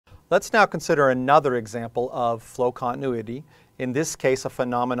Let's now consider another example of flow continuity, in this case a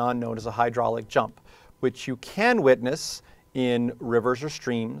phenomenon known as a hydraulic jump, which you can witness in rivers or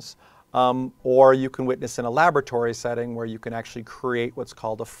streams, or you can witness in a laboratory setting where you can actually create what's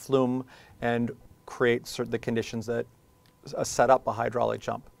called a flume and create the conditions that set up a hydraulic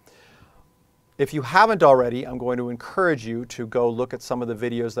jump. If you haven't already, I'm going to encourage you to go look at some of the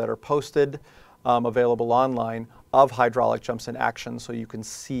videos that are posted, available online, of hydraulic jumps in action so you can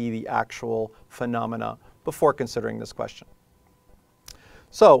see the actual phenomena before considering this question.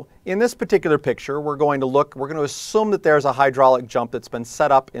 So in this particular picture, we're going to assume that there's a hydraulic jump that's been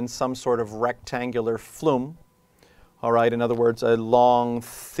set up in some sort of rectangular flume. All right, in other words, a long,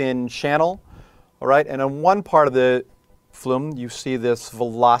 thin channel. All right, and on one part of the flume, you see this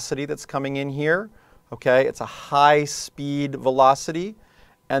velocity that's coming in here. Okay, it's a high speed velocity.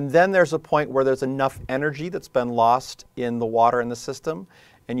 And then there's a point where there's enough energy that's been lost in the water in the system,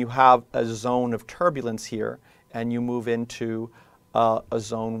 and you have a zone of turbulence here, and you move into a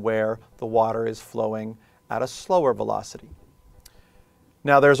zone where the water is flowing at a slower velocity.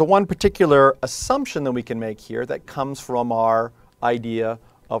 Now there's one particular assumption that we can make here that comes from our idea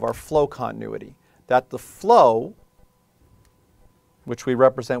of our flow continuity, that the flow, which we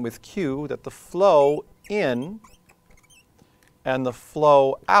represent with Q, that the flow in and the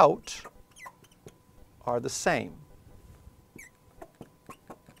flow out are the same.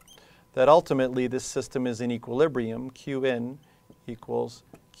 That ultimately this system is in equilibrium, Q in equals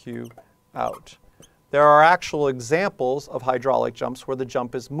Q out. There are actual examples of hydraulic jumps where the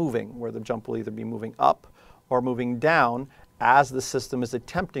jump is moving, where the jump will either be moving up or moving down as the system is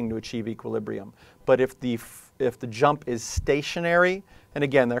attempting to achieve equilibrium. But if the jump is stationary, and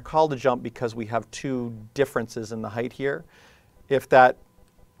again, they're called a jump because we have two differences in the height here. If that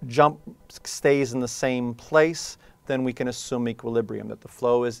jump stays in the same place, then we can assume equilibrium, that the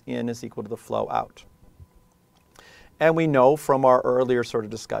flow is in is equal to the flow out. And we know from our earlier sort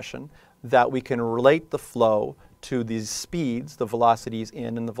of discussion that we can relate the flow to these speeds, the velocities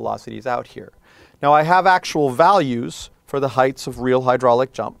in and the velocities out here. Now I have actual values for the heights of real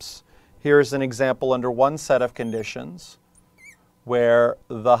hydraulic jumps. Here's an example under one set of conditions where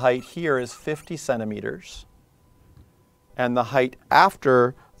the height here is 50 centimeters. And the height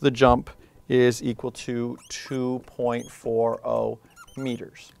after the jump is equal to 2.40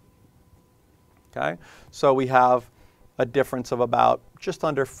 meters. Okay, so we have a difference of about just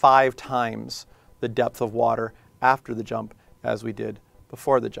under 5 times the depth of water after the jump as we did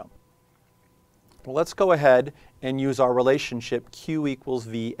before the jump. Well, let's go ahead and use our relationship Q equals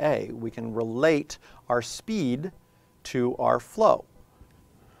VA. We can relate our speed to our flow.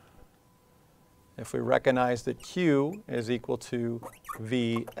 If we recognize that Q is equal to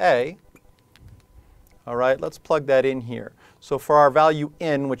VA, all right, let's plug that in here. So for our value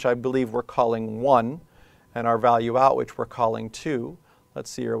in, which I believe we're calling 1, and our value out, which we're calling 2, let's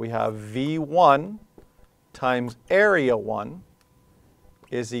see here, we have V1 times area 1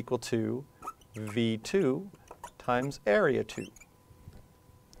 is equal to V2 times area 2.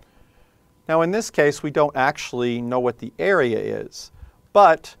 Now in this case, we don't actually know what the area is,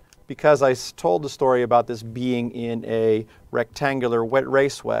 but because I told the story about this being in a rectangular wet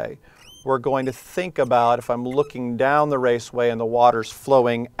raceway, we're going to think about if I'm looking down the raceway and the water's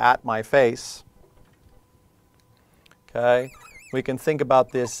flowing at my face. Okay, we can think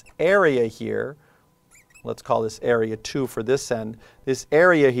about this area here. Let's call this area 2 for this end. This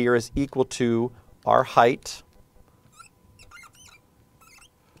area here is equal to our height,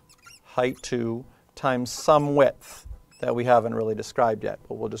 height 2, times some width that we haven't really described yet,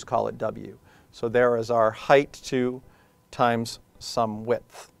 but we'll just call it W. So there is our height 2 times some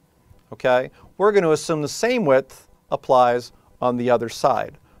width. Okay? We're going to assume the same width applies on the other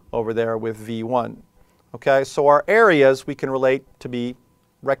side, over there with V1. Okay? So our areas we can relate to be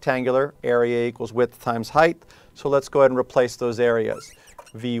rectangular, area equals width times height. So let's go ahead and replace those areas.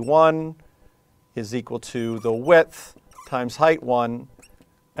 V1 is equal to the width times height 1,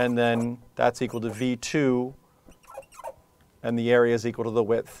 and then that's equal to V2, and the area is equal to the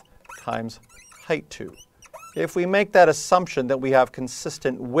width times height 2. If we make that assumption that we have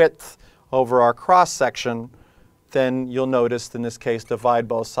consistent width over our cross-section, then you'll notice in this case divide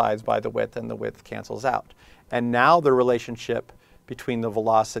both sides by the width and the width cancels out. And now the relationship between the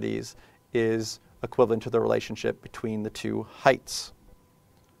velocities is equivalent to the relationship between the two heights.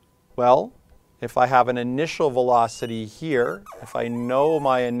 Well, if I have an initial velocity here, if I know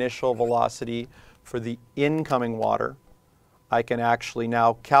my initial velocity for the incoming water, I can actually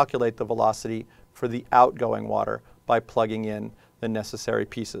now calculate the velocity for the outgoing water by plugging in the necessary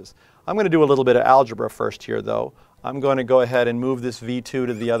pieces. I'm going to do a little bit of algebra first here, though. I'm going to go ahead and move this V2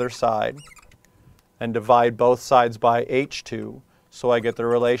 to the other side and divide both sides by H2, so I get the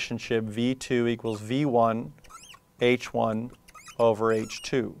relationship V2 equals V1 H1 over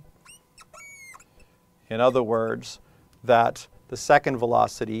H2. In other words, that the second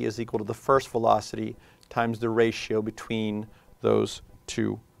velocity is equal to the first velocity times the ratio between those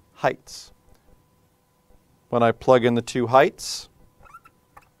two heights. When I plug in the two heights,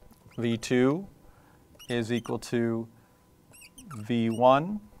 V2 is equal to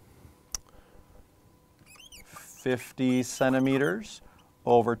V1, 50 centimeters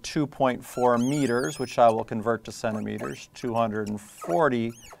over 2.4 meters, which I will convert to centimeters,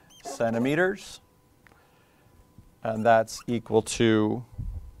 240 centimeters. And that's equal to,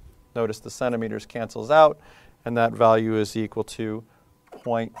 notice the centimeters cancels out, and that value is equal to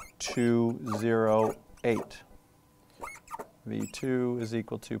 0.208. V2 is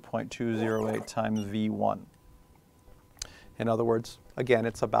equal to 0.208 times V1. In other words, again,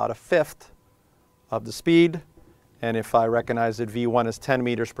 it's about a fifth of the speed. And if I recognize that V1 is 10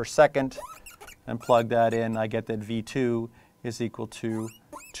 meters per second and plug that in, I get that V2 is equal to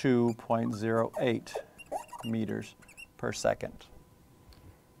 2.08 meters per second.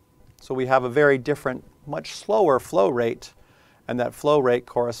 So we have a very different, much slower flow rate, and that flow rate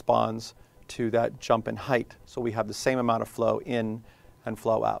corresponds to that jump in height. So we have the same amount of flow in and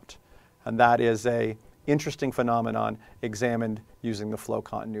flow out. And that is an interesting phenomenon examined using the flow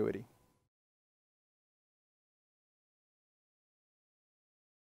continuity.